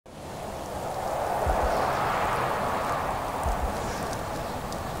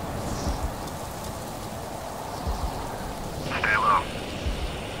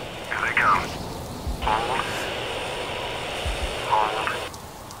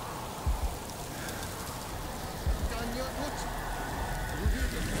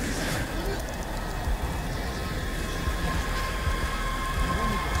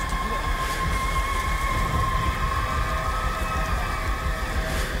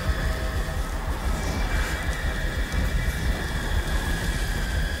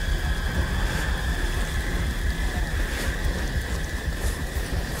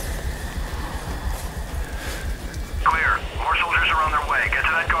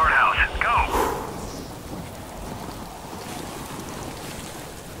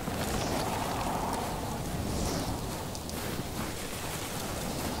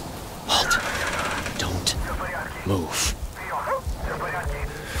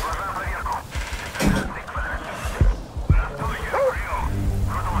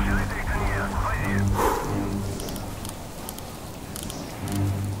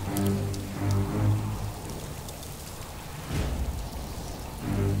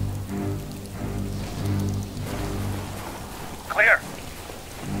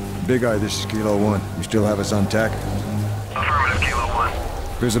Big Eye, this is Kilo 1. You still have us on tack? Affirmative, Kilo 1.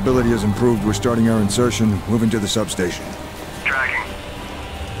 Visibility has improved. We're starting our insertion, moving to the substation. Tracking.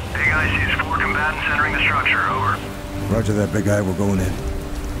 Big Eye sees 4 combatants entering the structure, over. Roger that, Big Eye. We're going in.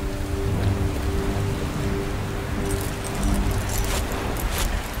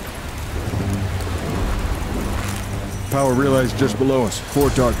 Power realized just below us. 4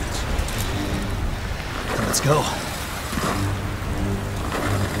 targets. Let's go.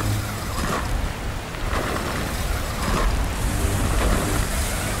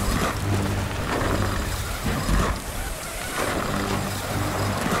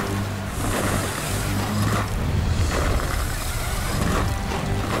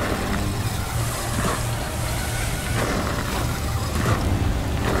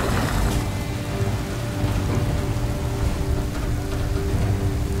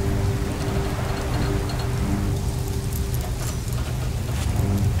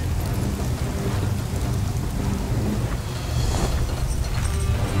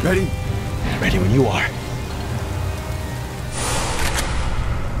 Ready? Ready when you are.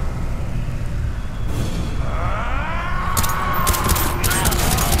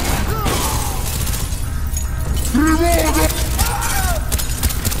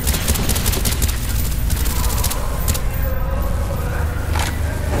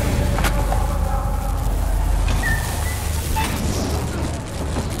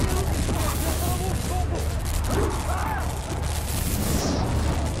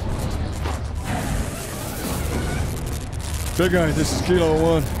 Big Eye, this is Kilo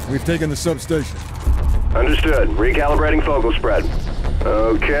 1. We've taken the substation. Understood. Recalibrating focal spread.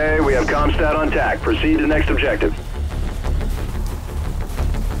 Okay, we have Comstat on tack. Proceed to next objective.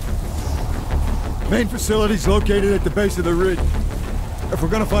 Main facility's located at the base of the ridge. If we're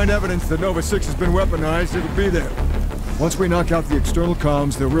gonna find evidence that Nova 6 has been weaponized, it'll be there. Once we knock out the external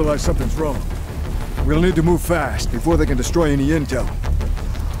comms, they'll realize something's wrong. We'll need to move fast before they can destroy any intel.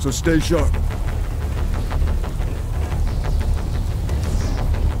 So stay sharp.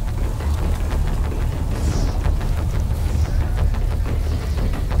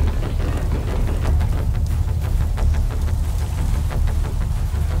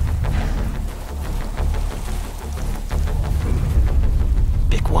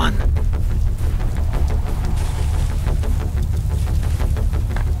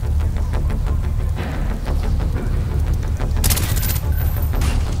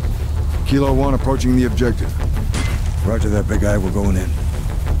 Kilo 1 approaching the objective. Roger that, Big Eye. We're going in.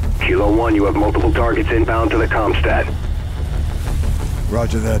 Kilo 1, you have multiple targets inbound to the Comstat.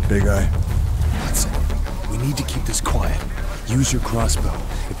 Roger that, Big Eye. Hudson, we need to keep this quiet. Use your crossbow.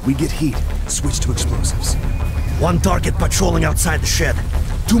 If we get heat, switch to explosives. 1 target patrolling outside the shed.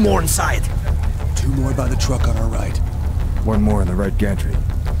 2 more inside. 2 more by the truck on our right. 1 more in the right gantry.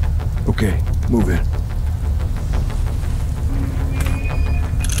 Okay, move in.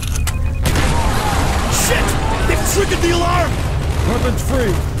 Shit! They've triggered the alarm! Weapons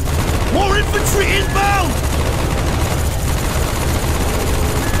free! More infantry inbound!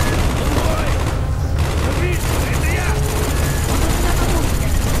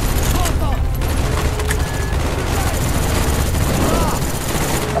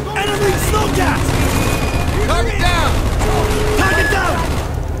 Enemy snow gas! Target down! Target down!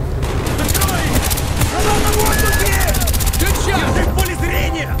 Good shot! Держи в поле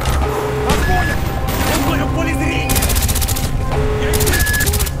зрения! Огонь! В моем поле зрения!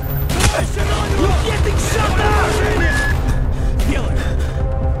 You're getting shot down! Делай!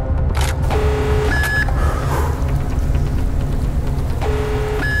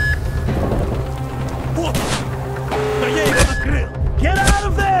 Вот! Да я его накрыл! Get out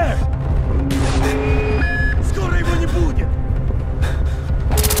of there! Скоро его не будет!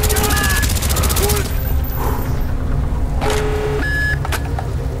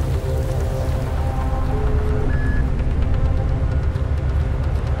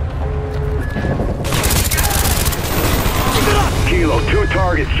 Kilo, 2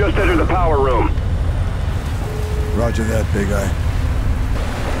 targets just entered the power room. Roger that, Big Eye.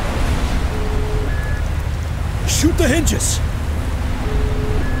 Shoot the hinges!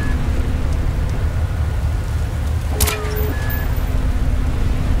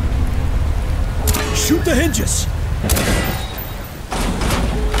 Shoot the hinges!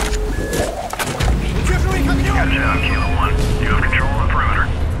 Got down, Kilo 1. You have control of the perimeter.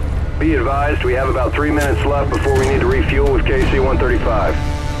 Be advised, we have about 3 minutes left before we need to refuel with KC-135.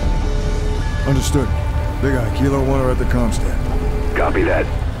 Understood. Big Eye, Kilo 1 are at the Comstat. Copy that.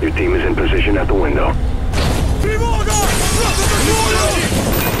 Your team is in position at the window. Тревога!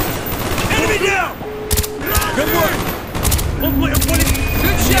 Enemy down! Good work! Он в моем поле...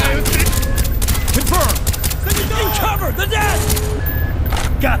 Good shot!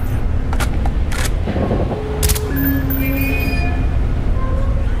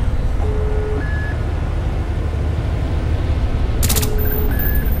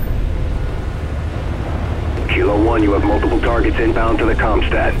 inbound to the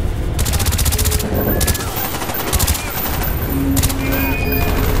Comstat.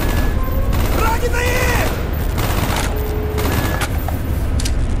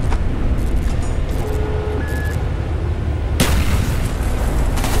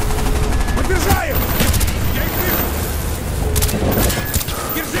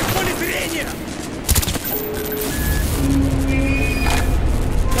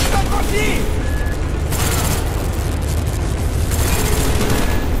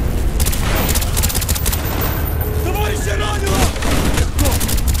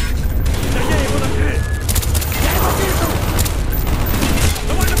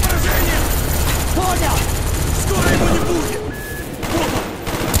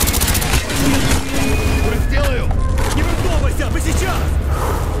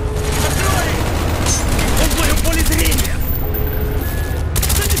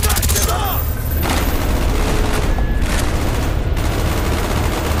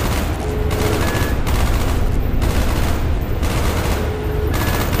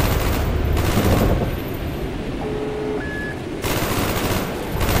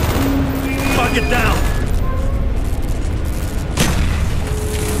 Get down!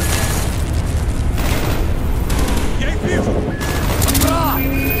 Я их вижу! Ага!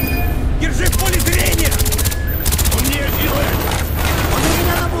 Держи в поле зрения! Он не делает! Он у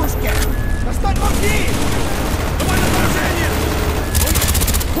меня на мушке! Достань вовки! Давай на поражение!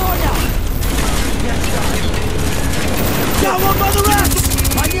 Понял! Я вон по дурак!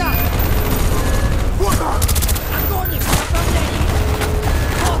 Понятно! Вот он! Огонь их в направлении!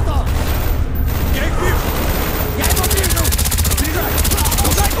 Вот он! Я их вижу! Я его вижу! Заряжай!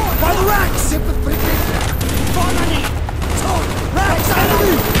 Огонь! По дурак! Все под прикрытием! Вон они!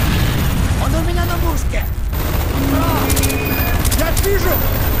 FeriXier! Он у меня на мушке! Я их вижу!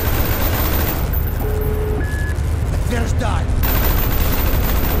 Подтверждай!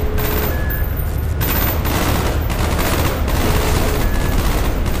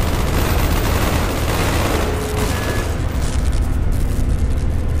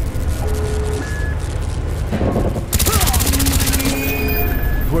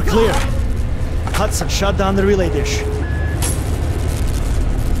 We're clear. Hudson, shut down the relay dish.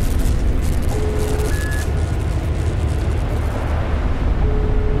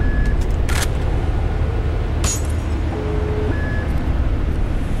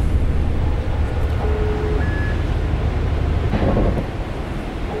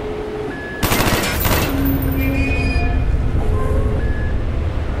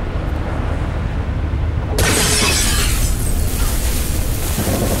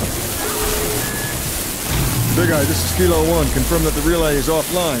 Big Eye, this is Kilo 1. Confirm that the relay is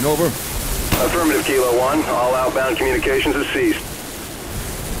offline. Over. Affirmative, Kilo 1. All outbound communications has ceased.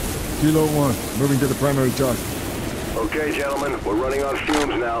 Kilo 1, moving to the primary target. Okay, gentlemen, we're running on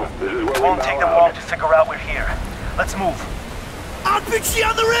fumes now. This is where we Won't bow take them out. long to figure out we're here. Let's move. RPG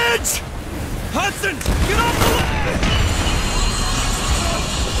on the ridge! Hudson, get off the ledge!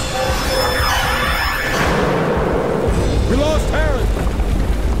 We lost Harry!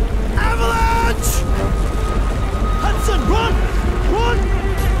 Avalanche! Hudson, run! Run!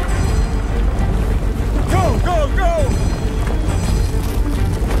 Go, go, go!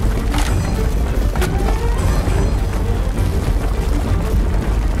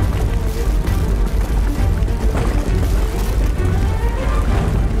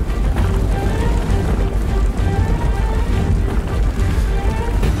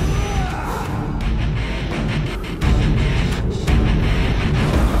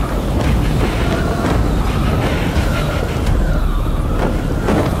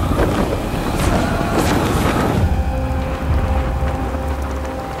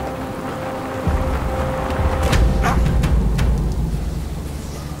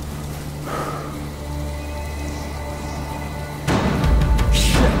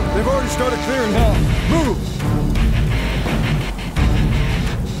 They've already started clearing hell. Move!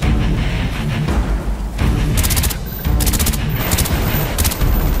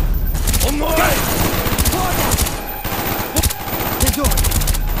 Он мой! Идем!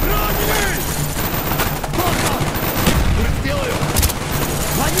 Раненый! Сделаю!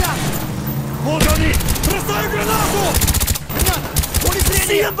 Понятно! Вот они! Бросаю гранату! Понятно! Поле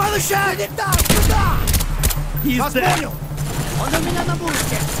зрения! Всем получай! Не там! Сюда! Вас понял! Он у меня на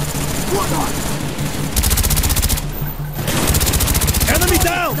мушке! Вот он! Enemy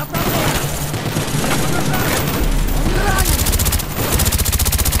down! Направляй! Он ранен!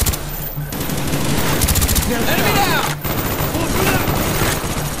 Enemy down! Вот сюда!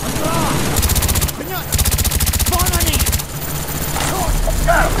 Понятно! Вон они! Он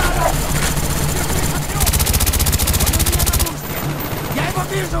у меня на мушке!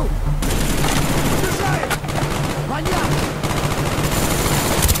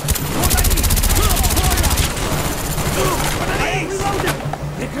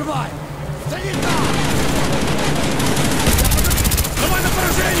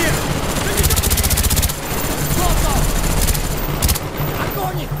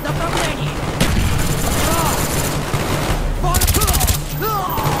 Направление!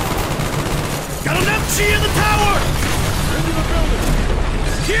 Got an MG in the tower! Into the building!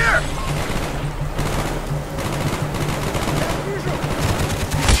 Here!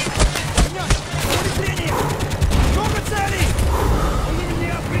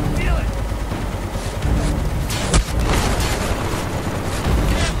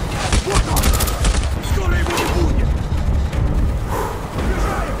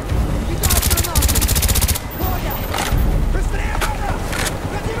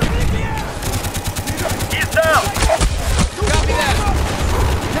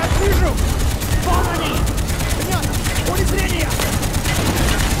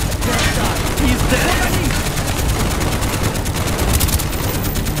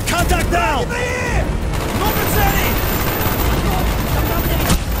 Contact down!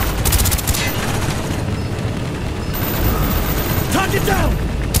 Target down!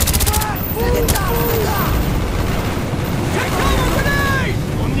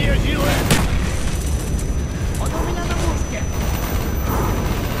 Он не жилет! Он у меня на мушке!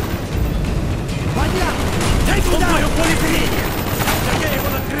 Take him down! Поле зрения! Я его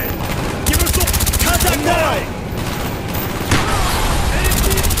накрыл! Не вышел! Contact down!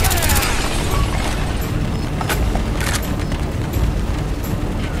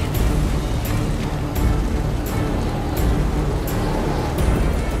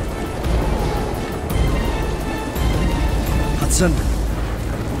 Hudson,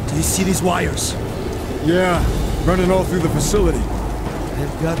 do you see these wires? Yeah, running all through the facility.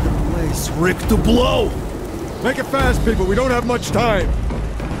 They've got the place rigged to blow! Make it fast, people. We don't have much time.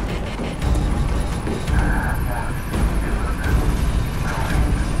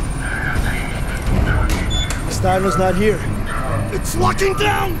 Steiner's not here. It's locking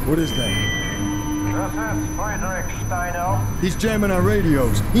down! What is that? This is FeriXier. He's jamming our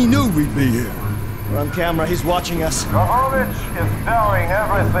radios. He knew we'd be here. We're on camera, he's watching us. Dragovich is telling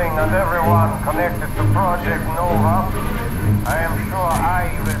everything and everyone connected to Project Nova. I am sure I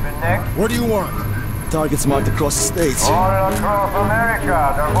will be next. What do you want? Targets marked across the states. All across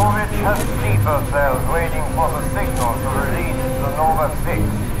America, Dragovich has sleeper cells waiting for the signal to release the Nova 6.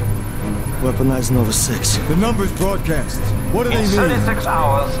 Weaponized Nova 6. The numbers broadcast. What do they In mean? 36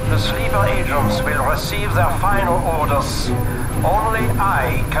 hours, the sleeper agents will receive their final orders. Only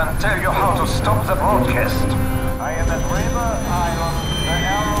I can tell you how to stop the broadcast. I am at River Island, the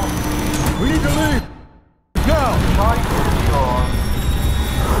Arrow. We need to leave! Now! Choice is yours.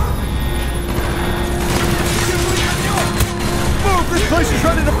 Move! This place is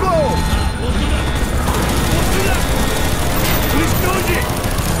ready to blow!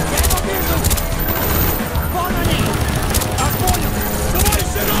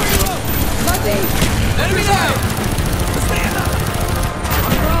 Enemy down!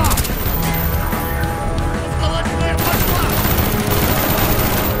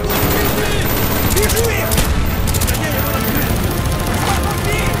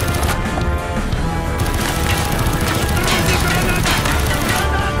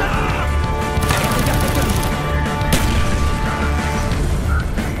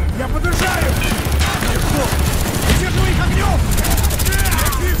 Я подержаю! Держу их огнем!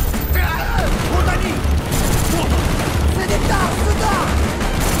 Вот они! Вот он! Залетал сюда!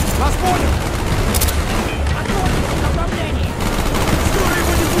 Вас понял! Огонь в направлении! Скоро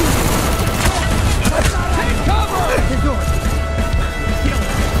его не будет! Take cover! Идет!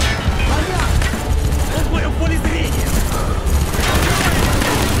 Он в моем поле зрения!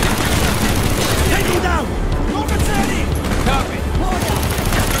 Take him down! Много целей! Copy.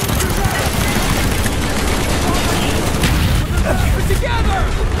 Keep it together!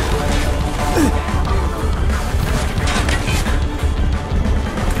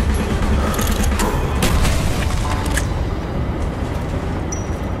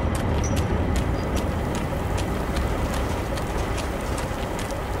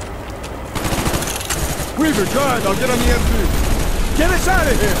 Weaver, drive! I'll get on the M2. Get us out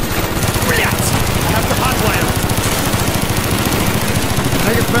of here! Блять! I have to hotwire!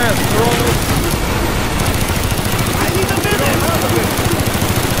 Make it fast. They're all over. I need a minute!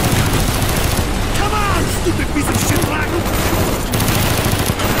 Come on, stupid piece of shit, Black!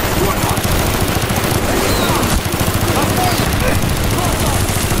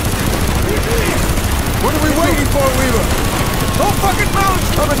 What are we waiting for, Weaver? Whole fucking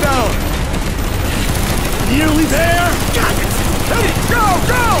mountain's coming down! Nearly there! Got it! Hey!